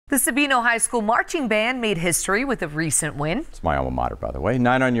The Sabino High School marching band made history with a recent win. It's my alma mater, by the way.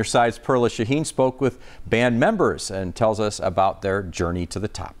 9 on Your Side's Perla Shaheen spoke with band members and tells us about their journey to the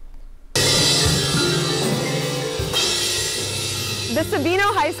top. The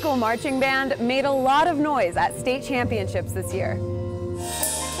Sabino High School marching band made a lot of noise at state championships this year.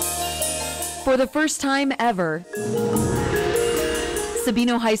 For the first time ever,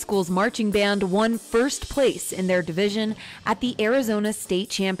 Sabino High School's marching band won first place in their division at the Arizona State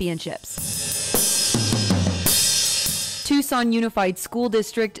Championships. Tucson Unified School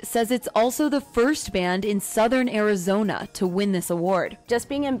District says it's also the first band in southern Arizona to win this award. Just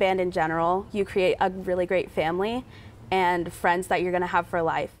being in band in general, you create a really great family and friends that you're going to have for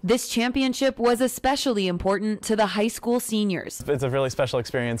life. This championship was especially important to the high school seniors. It's a really special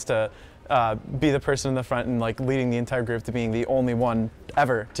experience to be the person in the front and leading the entire group to being the only one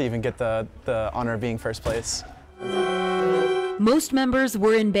ever to even get the honor of being first place. Most members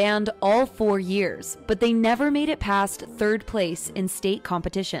were in band all 4 years, but they never made it past third place in state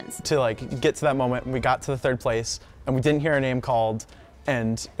competitions. To get to that moment, we got to the third place and we didn't hear our name called,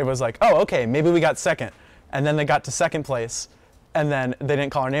 and it was like, oh, okay, maybe we got second. And then they got to second place, and then they didn't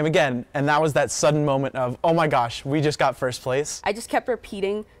call our name again. And that was that sudden moment of, oh my gosh, we just got first place. I just kept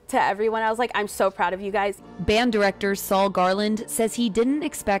repeating to everyone, I was like, I'm so proud of you guys. Band director Saul Garland says he didn't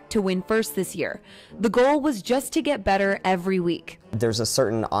expect to win first this year. The goal was just to get better every week. There's a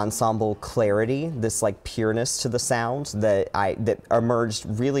certain ensemble clarity, this pureness to the sound that emerged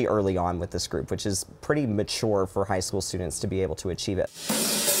really early on with this group, which is pretty mature for high school students to be able to achieve it.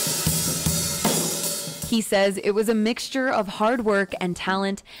 He says it was a mixture of hard work and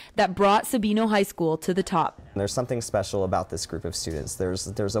talent that brought Sabino High School to the top. There's something special about this group of students.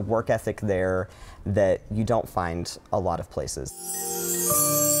 There's a work ethic there that you don't find a lot of places.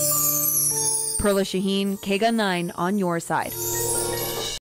 Perla Shaheen, KGUN 9 on your side.